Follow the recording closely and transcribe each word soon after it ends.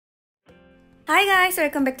Hi guys,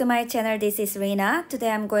 welcome back to my channel. This is Rina.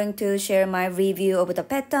 Today I'm going to share my review of the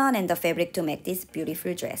pattern and the fabric to make this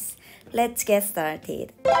beautiful dress. Let's get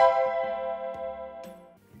started.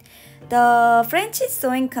 The French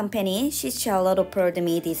sewing company ChutCharlotte offered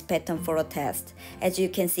me this pattern for a test. As you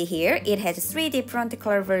can see here, it has 3 different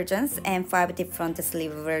color versions and 5 different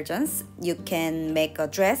sleeve versions. You can make a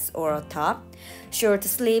dress or a top, short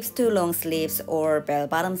sleeves to long sleeves or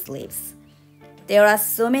bell-bottom sleeves. There are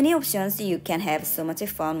so many options, you can have so much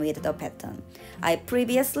fun with the pattern. I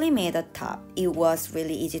previously made a top. It was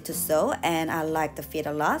really easy to sew and I liked the fit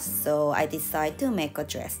a lot, so I decided to make a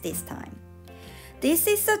dress this time. This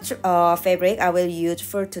is a fabric I will use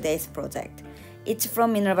for today's project. It's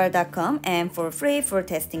from minerval.com and for free for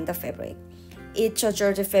testing the fabric. It's a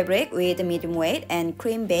Georgia fabric with medium weight and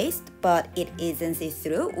cream based, but it isn't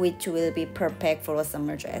see-through, which will be perfect for a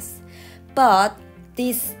summer dress. But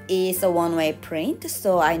this is a one-way print,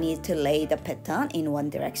 so I need to lay the pattern in one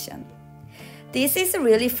direction. This is a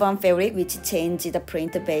really fun fabric which changes the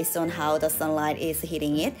print based on how the sunlight is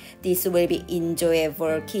hitting it. This will be enjoyable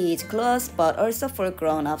for kids' clothes but also for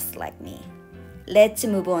grown-ups like me. Let's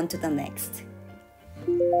move on to the next.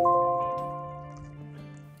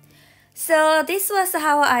 So this was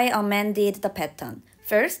how I amended the pattern.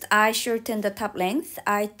 First, I shortened the top length.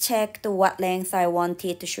 I checked what length I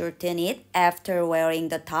wanted to shorten it after wearing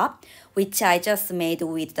the top, which I just made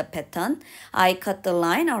with the pattern. I cut the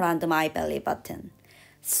line around my belly button.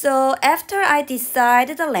 So after I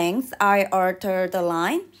decided the length, I altered the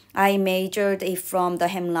line. I measured it from the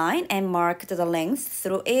hemline and marked the length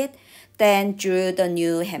through it, then drew the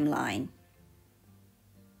new hemline.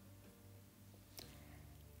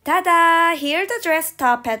 Ta-da! Here the dress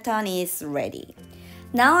top pattern is ready.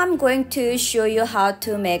 Now I'm going to show you how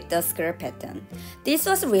to make the skirt pattern. This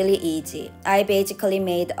was really easy. I basically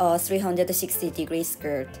made a 360-degree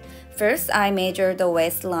skirt. First, I measured the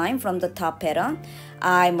waistline from the top pattern.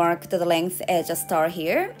 I marked the length as a star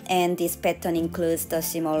here, and this pattern includes the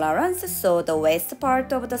seam allowance, so the waist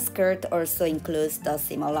part of the skirt also includes the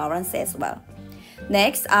seam allowance as well.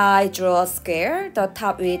 Next, I drew a square. The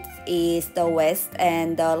top width is the waist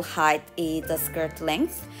and the height is the skirt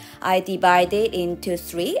length. I divide it into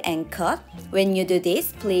 3 and cut. When you do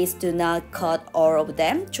this, please do not cut all of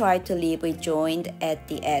them. Try to leave it joined at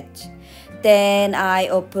the edge. Then I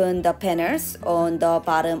open the panels on the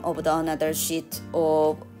bottom of the another sheet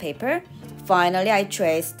of paper. Finally, I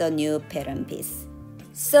trace the new pattern piece.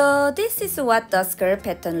 So this is what the skirt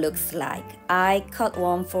pattern looks like. I cut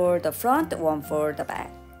one for the front, one for the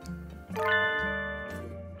back.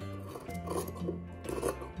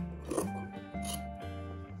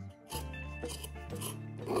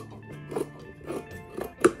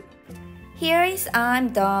 Here is I'm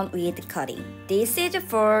done with cutting. This is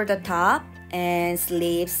for the top and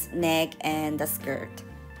sleeves, neck, and the skirt.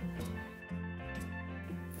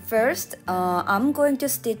 First, I'm going to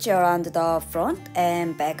stitch around the front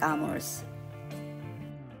and back armors.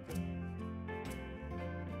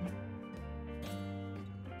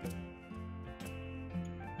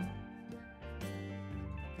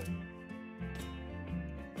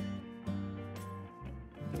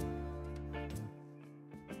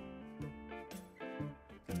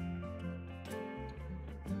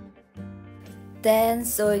 Then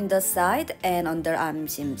sewing the side and underarm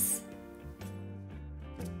seams.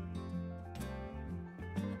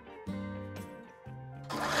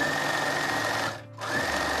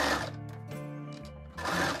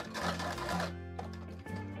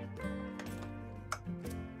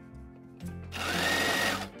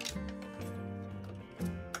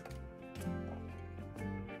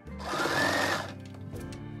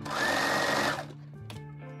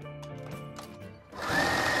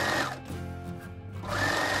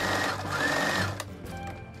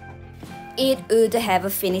 It would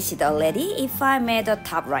have finished already if I made a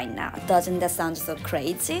top right now. Doesn't that sound so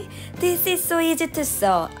crazy? This is so easy to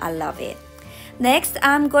sew. I love it. Next,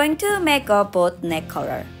 I'm going to make a both neck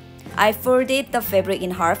color. I folded the fabric in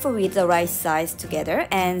half with the right sides together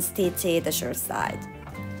and stitched the short side.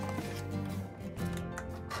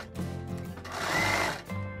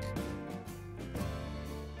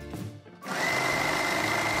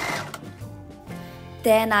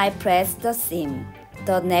 Then I press the seam.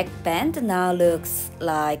 The neckband now looks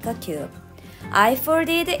like a tube. I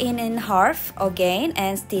folded it in half again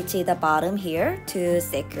and stitched the bottom here to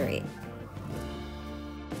secure it.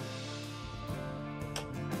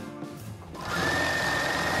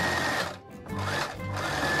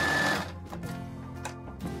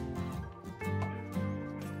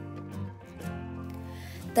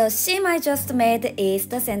 The seam I just made is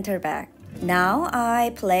the center back. Now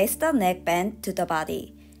I place the neckband to the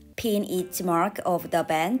body. pin each mark of the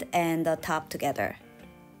band and the top together.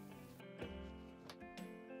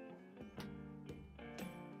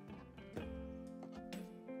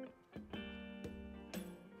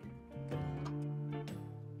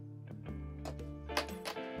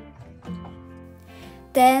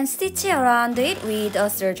 Then stitch around it with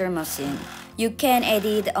a serger machine. You can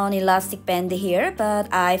edit an elastic band here,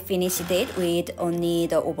 but I finished it with only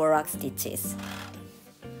the overlock stitches.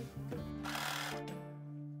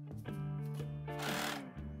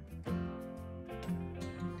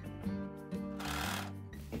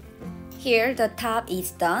 Here the top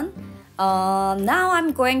is done. Now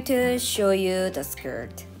I'm going to show you the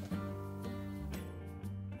skirt.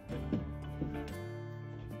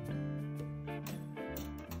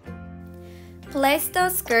 Place the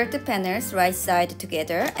skirt panels right side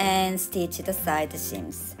together and stitch the side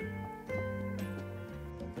seams.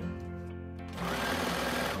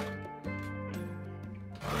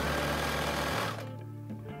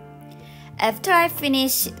 After I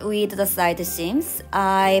finish with the side seams,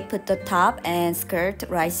 I put the top and skirt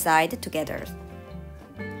right side together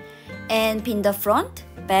and pin the front,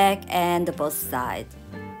 back, and both sides.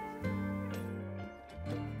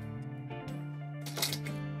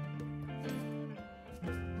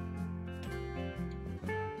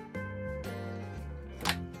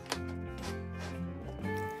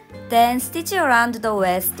 Then stitch around the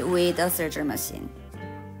waist with a serger machine.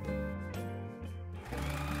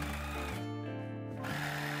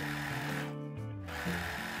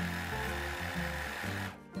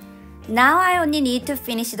 Now I only need to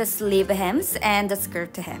finish the sleeve hems and the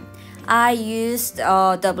skirt hem. I used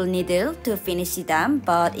a double needle to finish them,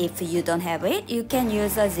 but if you don't have it, you can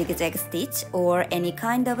use a zigzag stitch or any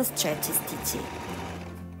kind of stretch stitch.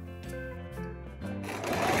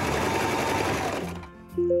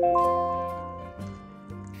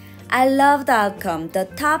 I love the outcome. The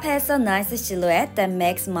top has a nice silhouette that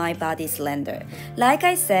makes my body slender. Like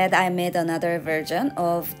I said, I made another version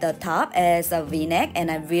of the top as a V-neck and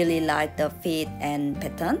I really like the fit and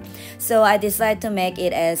pattern. So I decided to make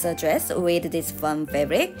it as a dress with this fun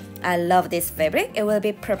fabric. I love this fabric. It will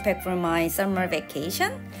be perfect for my summer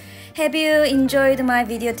vacation. Have you enjoyed my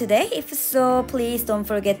video today? If so, please don't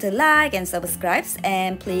forget to like and subscribe,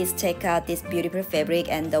 and please check out this beautiful fabric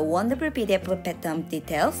and the wonderful PDF pattern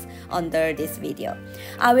details under this video.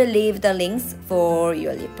 I will leave the links for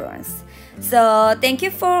your reference. So thank you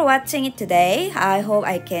for watching it today. I hope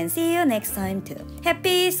I can see you next time too.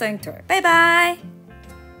 Happy sewing tour. Bye bye.